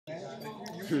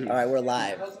All right, we're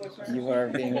live. You're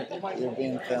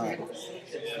being filmed.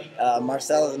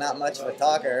 Marcelo's not much of a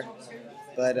talker,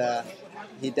 but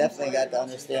he definitely got to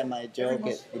understand my joke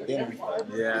at the dinner.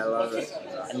 Yeah, I love it.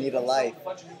 I need a life.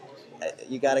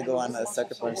 You got to go on the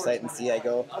Sucker Punch site and see. I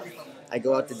go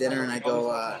out to dinner and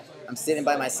I'm sitting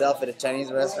by myself at a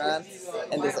Chinese restaurant,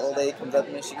 and this old lady comes up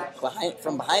to me.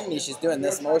 From behind me, she's doing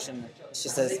this motion. She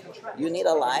says, "You need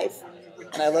a life?"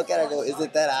 And I look at her and go, "Is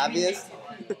it that obvious?"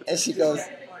 And she goes,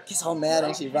 she's all mad,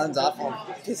 and she runs off and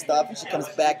pissed off, and she comes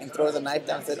back and throws a knife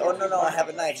down and said, "Oh, no, I have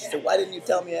a knife." She said, "Why didn't you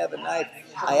tell me I have a knife?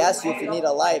 I asked you if you need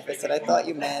a life." I said, "I thought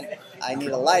you meant I need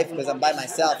a life because I'm by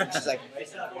myself." And she's like,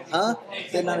 "Huh?"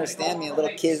 Didn't understand me. And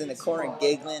little kids in the corner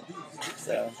giggling.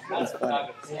 So it was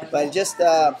funny. But I just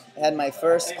had my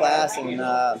first class in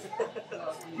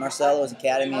Marcelo's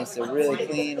Academy. It's a really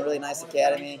clean, really nice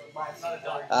academy.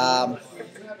 I'm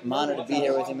honored to be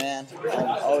here with you, man. I'm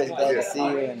always glad to see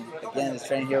you. And again, just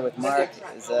training here with Mark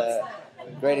is a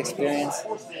great experience.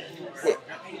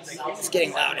 It's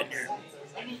getting loud in here.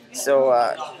 So,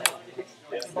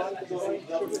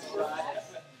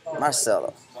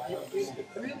 Marcelo,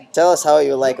 tell us how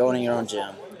you like owning your own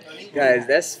gym. Guys,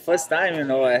 that's first time,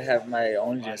 I have my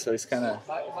own gym, so it's kind of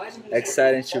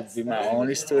exciting to be my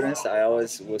only students. I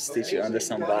always was teaching under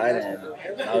somebody, and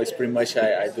now it's pretty much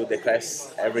I do the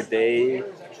class every day,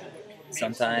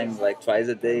 sometimes like twice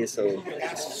a day, so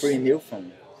it's pretty new for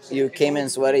me. You came in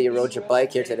sweaty, you rode your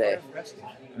bike here today.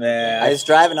 Man, I was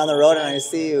driving on the road and I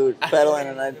see you pedaling,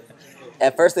 and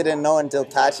at first I didn't know until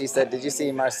Tachi said, "Did you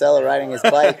see Marcelo riding his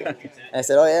bike?" And I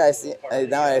said, "Oh yeah, I see."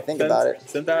 Now I think about it.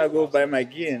 Sometimes I go buy my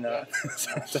gi,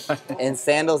 And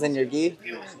sandals in your gi?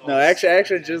 No,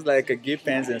 actually just like a gi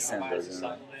pants and sandals,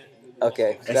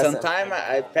 Okay. And sometimes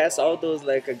I pass all those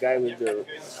like a guy with the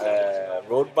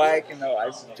road bike,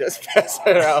 I just pass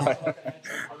it around.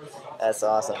 That's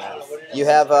awesome, man. You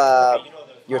have,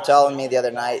 you were telling me the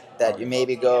other night that you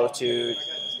maybe go to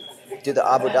do the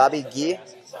Abu Dhabi gi.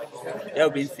 Yeah,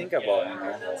 I've been thinking about it.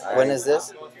 When is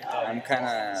this? I'm kind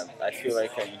of, I feel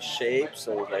like I'm in shape,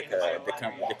 so like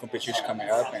the competition coming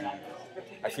up, and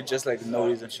I feel just like no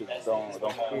reason to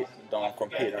don't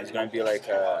compete. It's gonna be like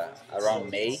around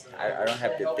May. I don't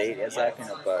have the date exactly,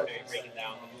 but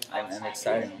I'm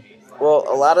excited. Well,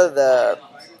 a lot of the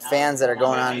fans that are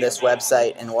going on this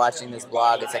website and watching this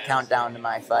blog, it's a countdown to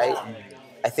my fight.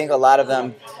 I think a lot of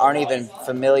them aren't even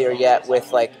familiar yet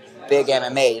with like big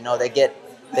MMA.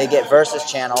 They get Versus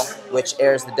Channel, which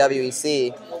airs the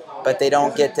WEC, but they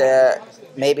don't get to.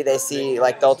 Maybe they see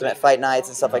like the Ultimate Fight Nights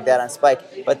and stuff like that on Spike,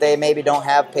 but they maybe don't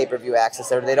have pay-per-view access,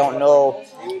 or they don't know,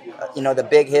 the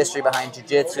big history behind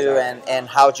jiu-jitsu and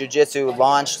how jiu-jitsu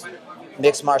launched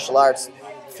mixed martial arts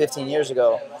 15 years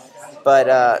ago.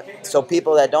 But so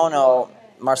people that don't know,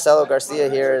 Marcelo Garcia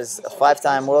here is a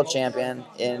 5-time world champion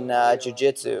in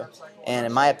jiu-jitsu, and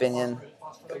in my opinion,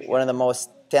 one of the most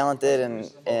talented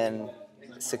and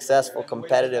successful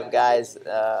competitive guys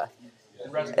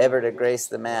ever to grace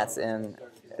the mats, and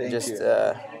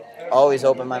always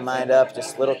open my mind up,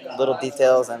 just little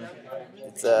details, and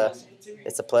it's a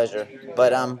pleasure.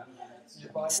 But I'm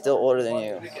still older than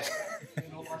you.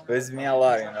 But it's mean a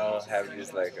lot, have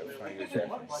this like a friend with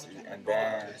them. And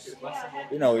then,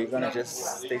 we're gonna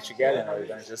just stay together, we're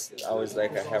gonna just always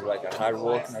like have like a hard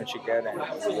work, together, and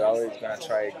we're always gonna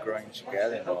try growing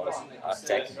together, our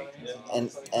technique.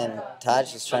 And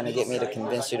Taj is trying to get me to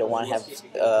convince you to want to have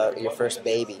your first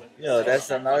baby.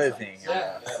 That's another thing.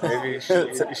 Maybe you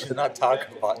should not talk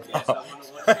about now.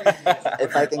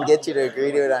 If I can get you to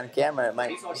agree to it on camera,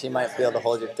 she might be able to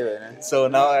hold you to it. Huh? So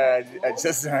now I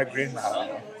just agree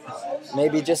now.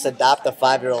 Maybe just adopt a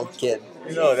 5-year-old kid.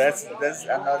 That's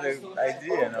another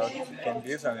idea. You can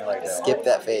do something like that. Skip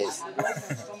that phase.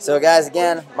 So guys,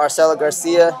 again, Marcelo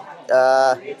Garcia.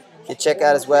 You can check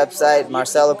out his website,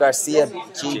 Marcelo Garcia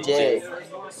GJ.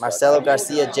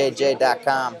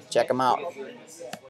 MarceloGarciaJJ.com. Check him out.